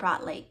think I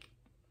brought like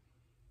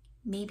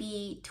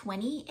maybe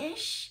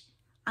 20-ish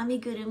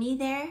Amigurumi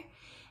there,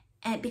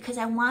 and because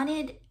I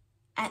wanted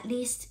at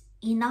least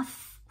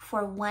enough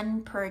for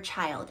one per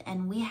child,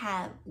 and we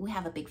have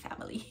a big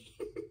family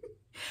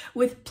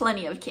with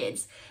plenty of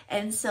kids.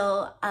 And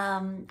so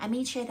I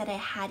made sure that I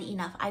had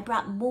enough. I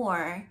brought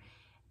more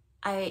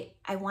I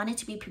wanted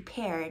to be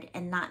prepared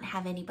and not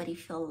have anybody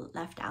feel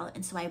left out.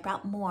 And so I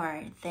brought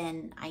more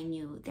than I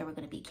knew there were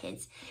going to be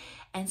kids.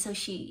 And so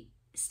she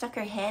stuck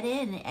her head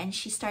in and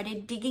she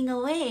started digging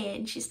away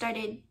and she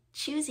started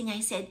choosing. I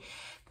said,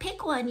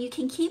 pick one, you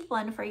can keep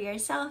one for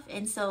yourself.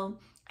 And so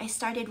I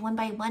started one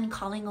by one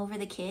calling over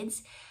the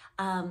kids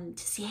to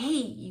see,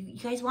 hey, you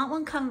guys want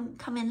one?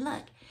 Come and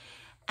look.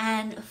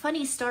 And a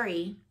funny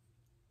story,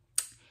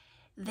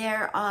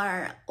 there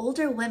are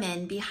older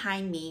women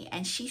behind me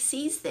and she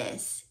sees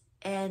this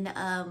and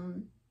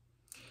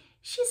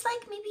she's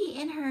like maybe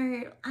in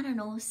her, I don't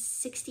know,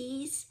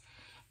 60s.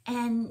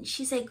 And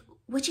she's like,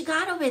 what you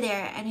got over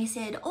there? And I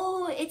said,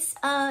 oh, it's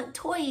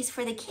toys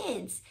for the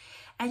kids.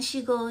 And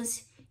she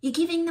goes, you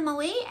giving them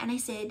away? And I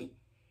said,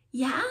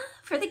 yeah,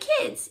 for the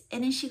kids.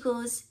 And then she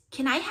goes,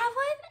 can I have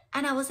one?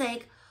 And I was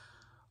like,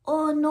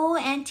 oh no,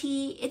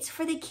 Auntie, it's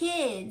for the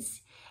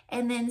kids.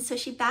 And then so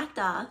she backed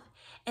off.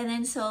 And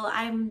then so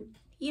I'm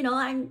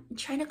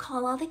trying to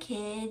call all the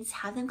kids,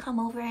 have them come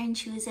over and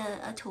choose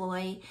a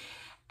toy.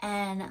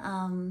 And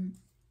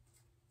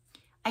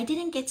I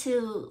didn't get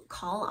to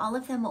call all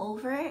of them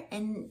over.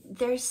 And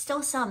there's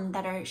still some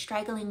that are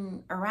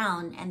straggling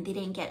around and they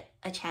didn't get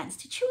a chance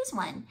to choose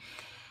one.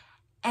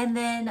 And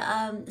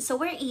then, so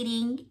we're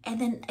eating.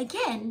 And then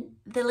again,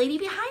 the lady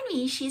behind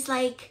me, she's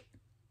like,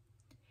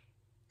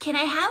 can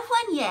I have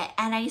one yet?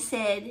 And I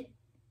said,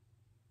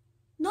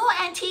 no,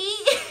 Auntie.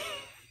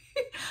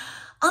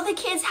 All the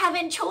kids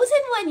haven't chosen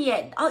one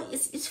yet. Oh,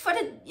 it's for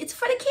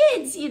the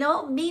kids, you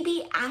know.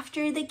 Maybe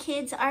after the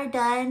kids are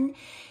done,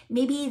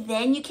 maybe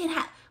then you can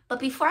have. But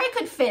before I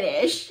could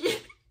finish,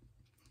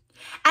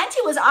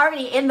 Auntie was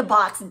already in the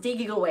box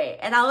digging away,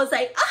 and I was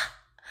like,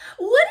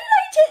 what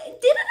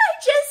didn't I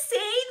just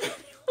say that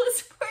it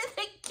was for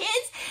the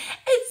kids?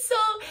 And so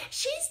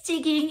she's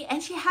digging,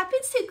 and she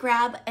happens to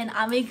grab an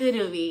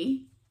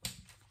amigurumi.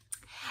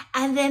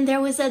 And then there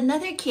was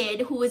another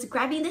kid who was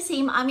grabbing the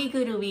same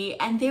amigurumi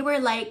and they were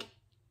like,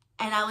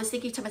 and I was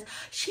thinking to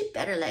myself, she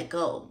better let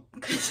go.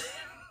 Because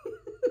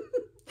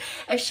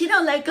if she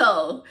don't let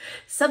go,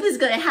 something's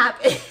going to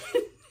happen.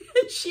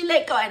 She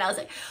let go and I was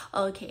like,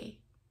 okay.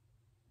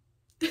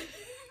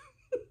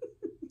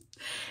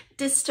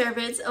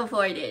 Disturbance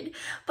avoided.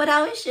 But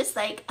I was just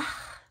like,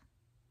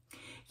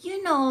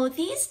 you know,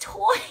 these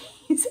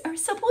toys are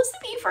supposed to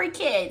be for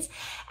kids.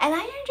 And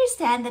I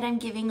understand that I'm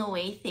giving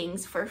away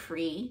things for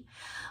free.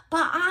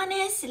 But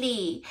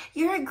honestly,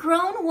 you're a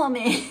grown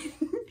woman.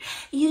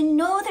 You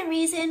know the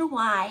reason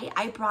why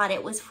I brought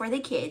it was for the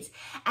kids.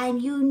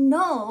 And you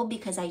know,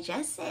 because I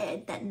just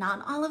said that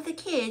not all of the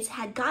kids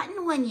had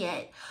gotten one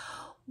yet.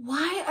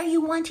 Why are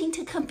you wanting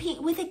to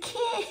compete with the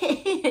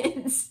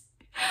kids?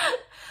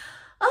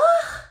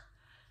 Oh,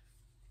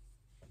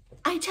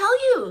 I tell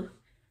you.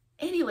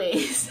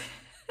 Anyways,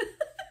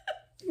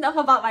 enough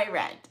about my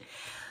rant.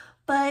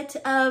 But,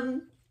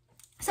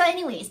 so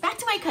anyways, back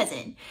to my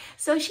cousin.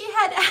 So she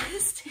had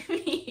asked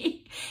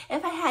me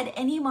if I had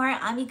any more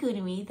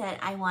amigurumi that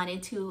I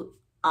wanted to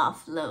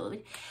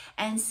offload.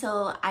 And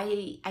so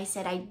I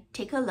said I'd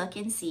take a look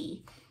and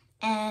see.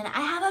 And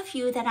I have a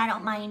few that I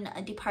don't mind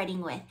departing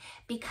with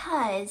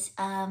because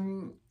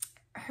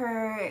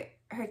her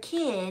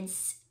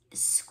kids'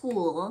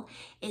 school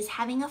is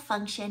having a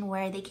function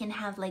where they can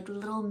have like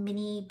little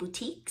mini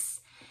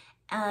boutiques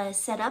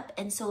set up,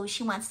 and so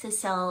she wants to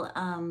sell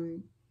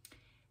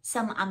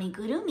some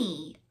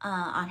amigurumi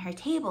on her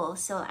table.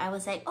 So I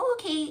was like, oh,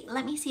 okay,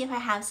 let me see if I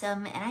have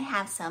some, and I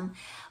have some.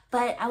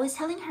 But I was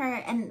telling her,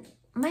 and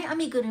my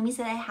amigurumis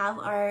that I have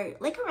are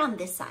like around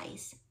this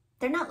size.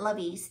 They're not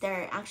Loveys,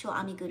 they're actual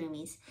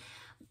amigurumis.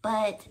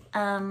 But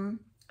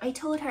I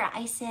told her,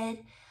 I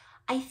said,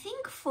 I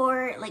think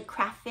for like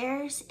craft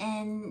fairs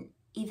and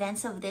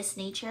events of this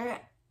nature,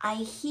 I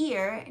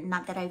hear,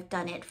 not that I've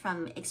done it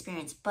from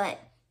experience, but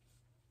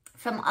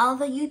from all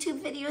the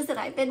YouTube videos that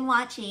I've been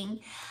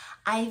watching,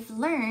 I've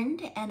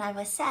learned and I've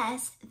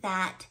assessed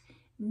that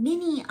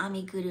mini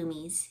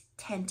amigurumis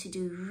tend to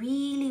do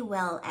really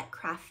well at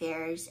craft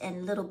fairs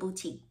and little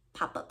boutique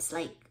pop-ups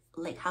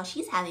like how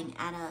she's having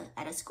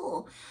at a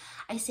school.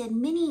 I said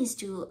minis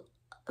do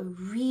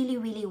really,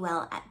 really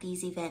well at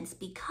these events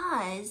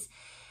because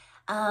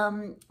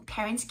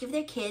parents give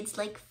their kids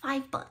like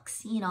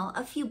 $5, you know,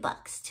 a few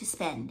bucks to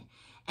spend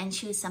and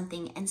choose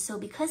something. And so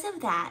because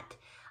of that,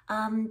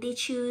 they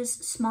choose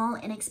small,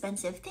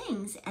 inexpensive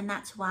things. And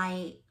that's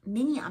why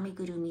mini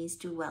amigurumis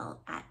do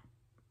well at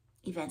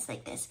events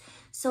like this.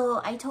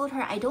 So I told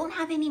her I don't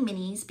have any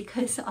minis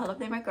because all of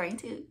them are going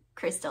to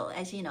Crystal,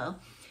 as you know.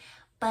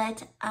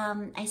 But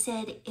I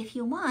said, if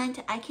you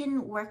want, I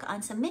can work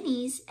on some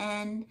minis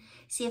and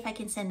see if I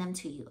can send them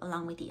to you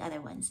along with the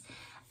other ones.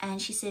 And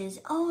she says,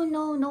 oh,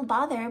 no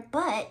bother.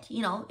 But,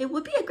 you know, it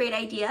would be a great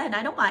idea and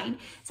I don't mind.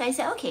 So I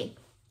said, okay.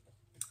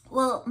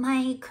 Well,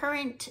 my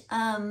current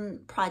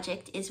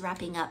project is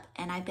wrapping up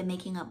and I've been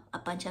making a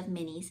bunch of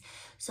minis.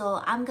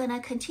 So I'm going to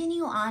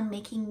continue on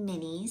making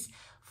minis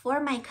for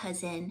my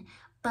cousin.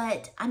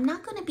 But I'm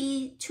not going to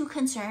be too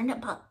concerned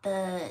about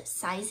the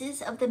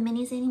sizes of the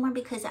minis anymore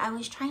because I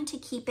was trying to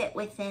keep it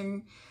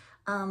within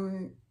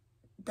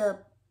the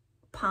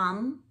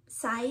palm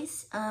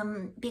size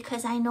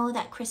because I know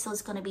that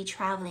Crystal's going to be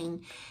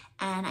traveling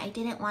and I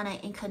didn't want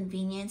to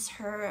inconvenience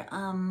her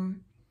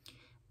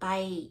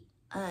by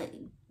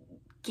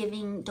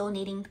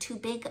donating too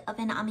big of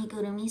an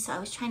amigurumi, so I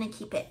was trying to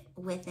keep it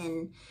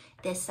within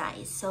this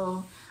size.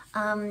 So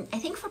I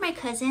think for my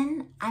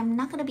cousin, I'm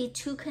not going to be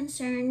too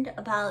concerned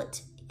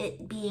about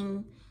it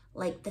being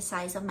like the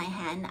size of my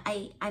hand.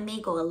 I may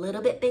go a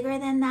little bit bigger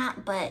than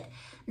that, but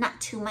not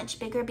too much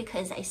bigger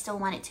because I still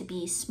want it to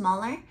be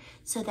smaller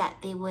so that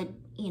they would,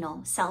 you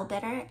know, sell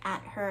better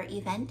at her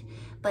event.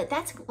 But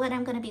that's what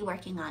I'm going to be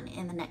working on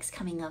in the next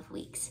coming of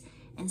weeks.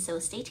 And so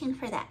stay tuned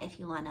for that if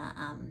you want to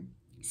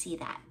see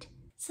that.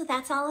 So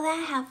that's all that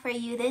I have for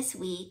you this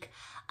week.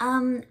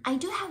 I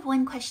do have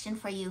one question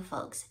for you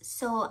folks.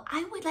 So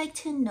I would like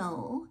to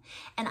know,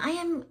 and I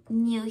am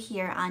new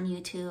here on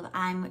YouTube.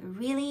 I'm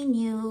really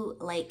new,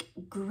 like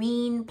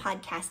green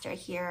podcaster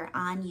here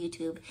on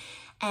YouTube.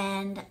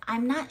 And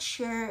I'm not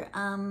sure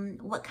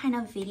what kind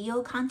of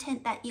video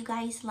content that you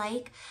guys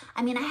like.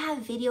 I mean, I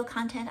have video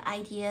content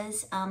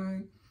ideas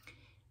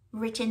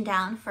written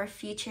down for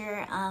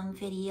future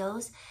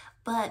videos.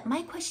 But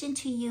my question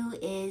to you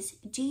is,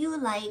 do you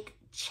like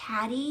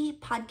chatty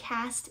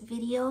podcast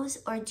videos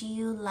or do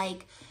you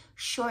like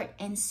short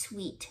and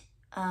sweet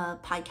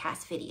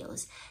podcast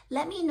videos?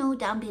 Let me know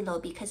down below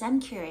because I'm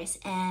curious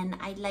and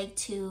I'd like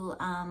to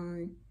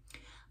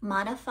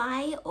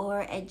modify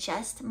or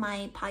adjust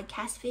my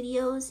podcast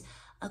videos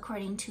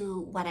according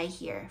to what I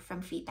hear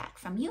from feedback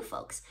from you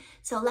folks.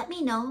 So let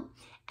me know,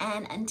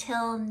 and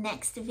until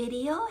next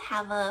video,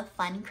 have a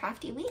fun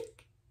crafty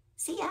week.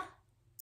 See ya!